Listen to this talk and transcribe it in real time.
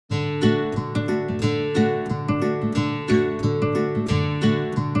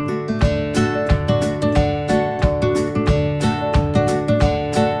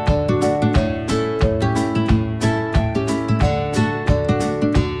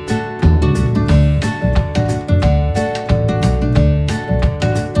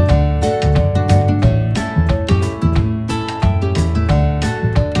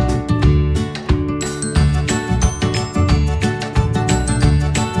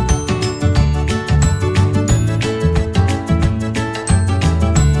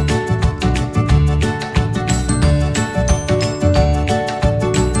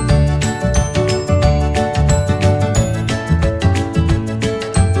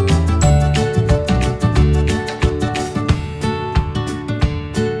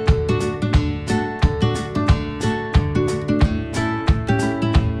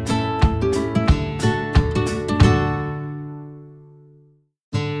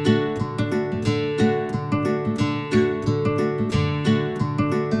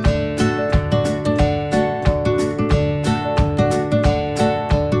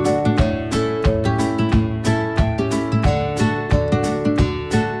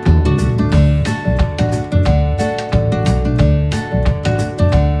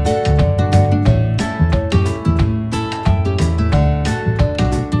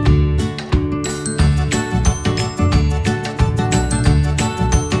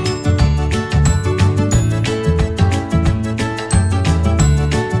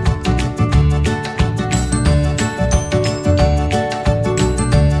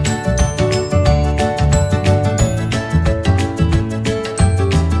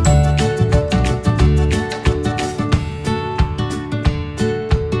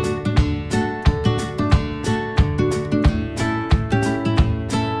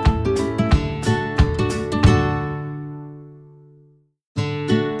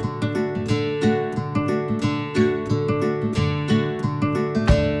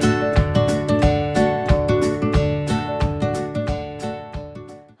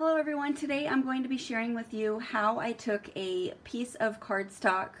sharing with you how I took a piece of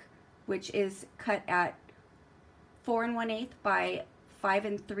cardstock, which is cut at 4 1/8 by 5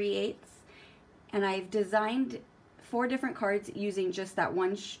 3/8, and I've designed 4 different cards using just that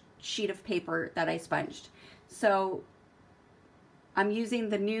one sheet of paper that I sponged. So I'm using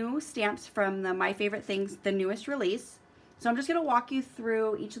the new stamps from the My Favorite Things, the newest release. So I'm just going to walk you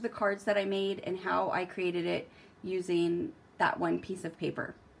through each of the cards that I made and how I created it using that one piece of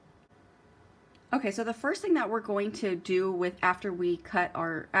paper. Okay, so the first thing that we're going to do with after we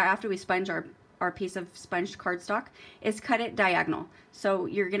sponge our piece of sponged cardstock is cut it diagonal. So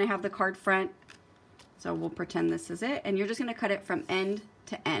you're going to have the card front, so we'll pretend this is it, and you're just going to cut it from end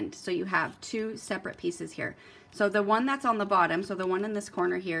to end. So you have 2 separate pieces here. So the one that's on the bottom, so the one in this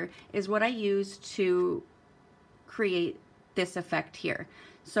corner here, is what I used to create this effect here.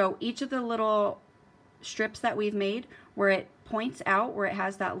 So each of the little strips that we've made, where it points out, where it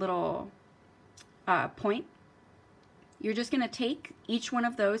has that little point, you're just going to take each one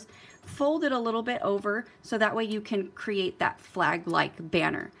of those, fold it a little bit over, so that way you can create that flag-like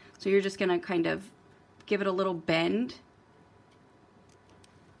banner. So you're just going to kind of give it a little bend.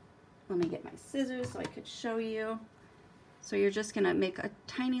 Let me get my scissors so I could show you. So you're just going to make a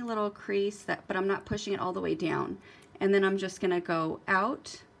tiny little crease, but I'm not pushing it all the way down. And then I'm just going to go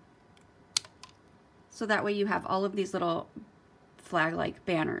out, so that way you have all of these little flag-like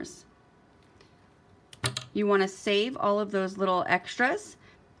banners. You want to save all of those little extras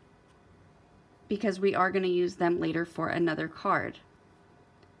because we are going to use them later for another card.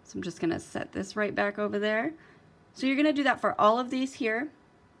 So I'm just going to set this right back over there. So you're going to do that for all of these here,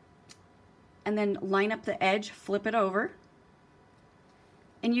 and then line up the edge, flip it over.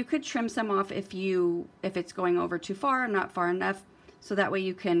 And you could trim some off if it's going over too far or not far enough, so that way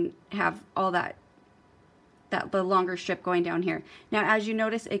you can have all the longer strip going down here. Now as you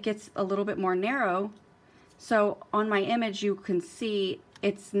notice, it gets a little bit more narrow. So on my image you can see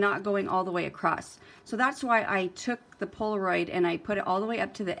it's not going all the way across. So that's why I took the Polaroid and I put it all the way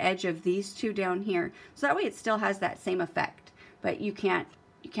up to the edge of these 2 down here. So that way it still has that same effect, but you can't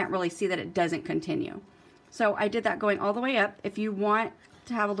really see that it doesn't continue. So I did that going all the way up. If you want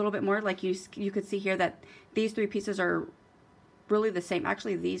to have a little bit more, like you could see here that these 3 pieces are really the same.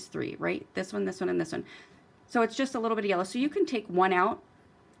 Actually these 3, right? This one, and this one. So it's just a little bit of yellow. So you can take one out.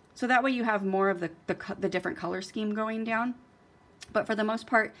 So that way you have more of the different color scheme going down. But for the most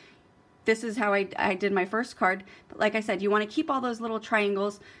part, this is how I did my first card. But like I said, you want to keep all those little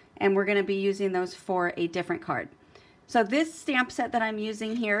triangles, and we're going to be using those for a different card. So this stamp set that I'm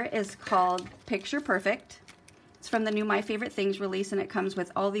using here is called Picture Perfect. It's from the new My Favorite Things release, and it comes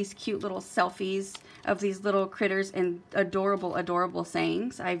with all these cute little selfies of these little critters and adorable, adorable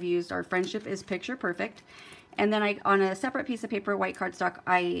sayings. I've used "Our friendship is picture perfect." And then on a separate piece of paper, white cardstock,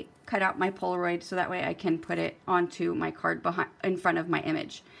 I cut out my Polaroid so that way I can put it onto my card in front of my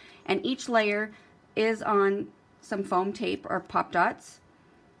image. And each layer is on some foam tape or pop dots,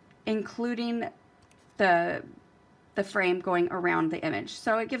 including the frame going around the image.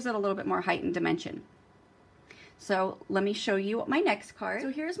 So it gives it a little bit more height and dimension. So let me show you my next card. So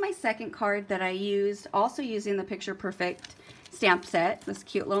here's my second card that I used, also using the Picture Perfect stamp set, this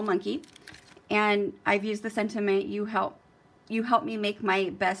cute little monkey. And I've used the sentiment, you help me make my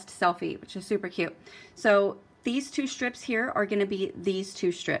best selfie, which is super cute. So these 2 strips here are going to be these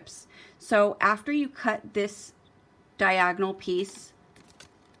 2 strips. So after you cut this diagonal piece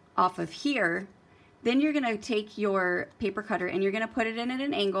off of here, then you're going to take your paper cutter and you're going to put it in at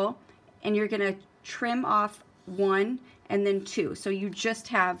an angle, and you're going to trim off 1 and then 2. So you just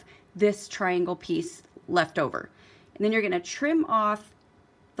have this triangle piece left over. And then you're going to trim off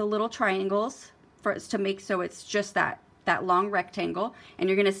the little triangles for us to make so it's just that long rectangle, and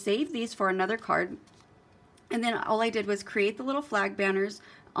you're going to save these for another card. And then all I did was create the little flag banners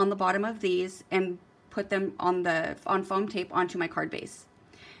on the bottom of these and put them on foam tape onto my card base.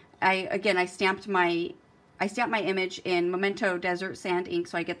 I stamped my image in Memento Desert Sand ink,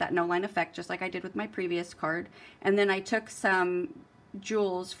 so I get that no line effect just like I did with my previous card. And then I took some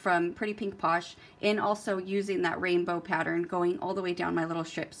jewels from Pretty Pink Posh in, also using that rainbow pattern going all the way down my little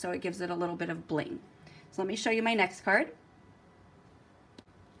strips, so it gives it a little bit of bling. So let me show you my next card.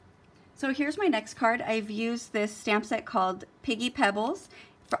 So here's my next card. I've used this stamp set called Piggy Pebbles,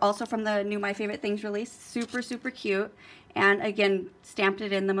 also from the new My Favorite Things release. Super, super cute. And again, stamped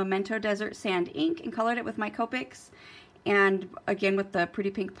it in the Memento Desert Sand ink and colored it with my Copics. And again with the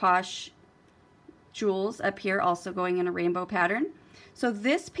Pretty Pink Posh jewels up here, also going in a rainbow pattern. So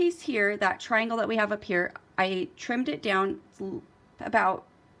this piece here, that triangle that we have up here, I trimmed it down about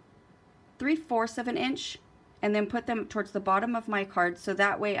 3/4 of an inch and then put them towards the bottom of my card, so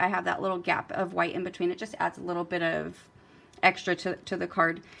that way I have that little gap of white in between. It just adds a little bit of extra to the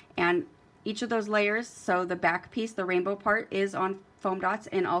card. And each of those layers, so the back piece, the rainbow part, is on foam dots,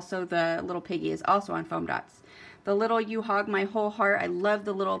 and also the little piggy is also on foam dots. The little "You Hog My Whole Heart," I love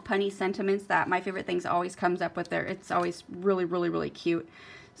the little punny sentiments that My Favorite Things always comes up with there. It's always really, really, really cute.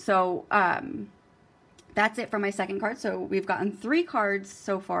 So that's it for my second card. So we've gotten 3 cards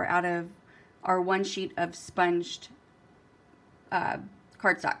so far out of our 1 sheet of sponged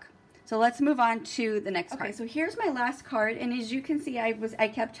cardstock. So let's move on to the next card. Okay, so here's my last card, and as you can see, I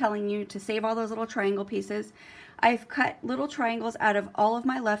kept telling you to save all those little triangle pieces. I've cut little triangles out of all of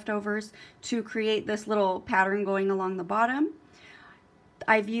my leftovers to create this little pattern going along the bottom.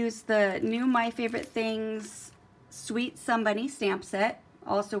 I've used the new My Favorite Things Sweet Somebody stamp set,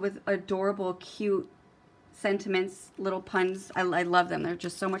 also with adorable, cute sentiments, little puns. I love them. They're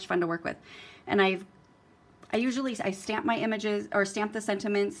just so much fun to work with. And I stamp my images, or stamp the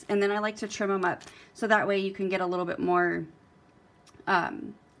sentiments, and then I like to trim them up so that way you can get a little bit more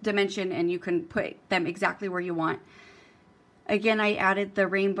dimension, and you can put them exactly where you want. Again, I added the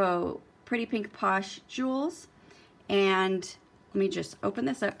rainbow Pretty Pink Posh jewels, and let me just open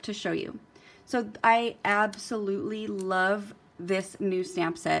this up to show you. So I absolutely love this new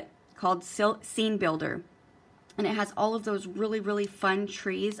stamp set called Scene Builder. And it has all of those really, really fun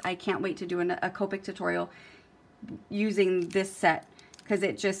trees. I can't wait to do a Copic tutorial using this set, because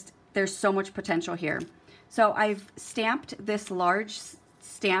there's so much potential here. So I've stamped this large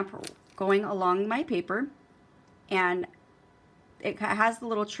stamp going along my paper, and it has the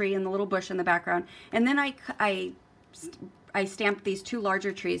little tree and the little bush in the background. And then I stamped these 2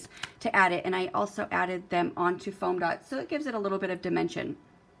 larger trees to add it, and I also added them onto foam dots, so it gives it a little bit of dimension.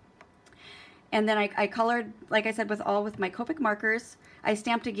 And then I colored, like I said, with my Copic markers. I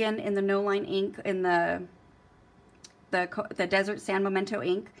stamped again in the No Line ink, in the Desert Sand Memento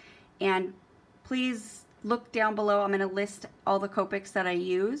ink. And please look down below. I'm going to list all the Copics that I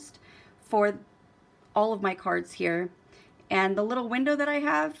used for all of my cards here. And the little window that I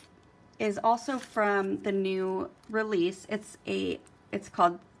have is also from the new release. It's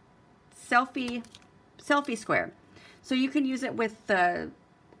called Selfie Square. So you can use it with the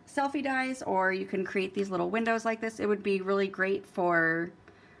selfie dies, or you can create these little windows like this. It would be really great for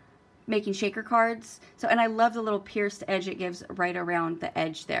making shaker cards. So, and I love the little pierced edge it gives right around the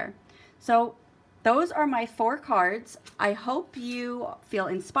edge there. So those are my 4 cards. I hope you feel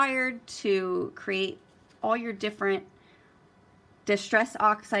inspired to create all your different Distress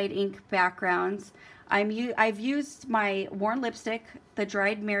Oxide ink backgrounds. I've used my worn lipstick, the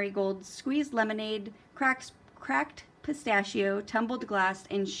Dried Marigold, Squeezed Lemonade, Cracked Pistachio, Tumbled Glass,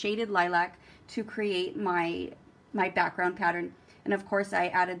 and Shaded Lilac to create my background pattern. And of course I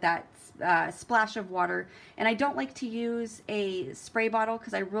added that splash of water. And I don't like to use a spray bottle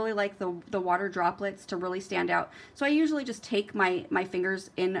because I really like the water droplets to really stand out. So I usually just take my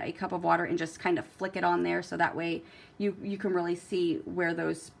fingers in a cup of water and just kind of flick it on there, so that way you can really see where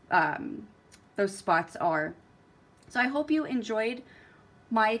those spots are. So I hope you enjoyed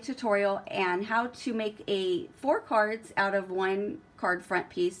my tutorial and how to make 4 cards out of 1 card front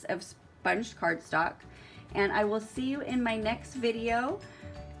piece of sponged cardstock. And I will see you in my next video.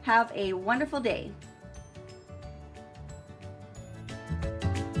 Have a wonderful day.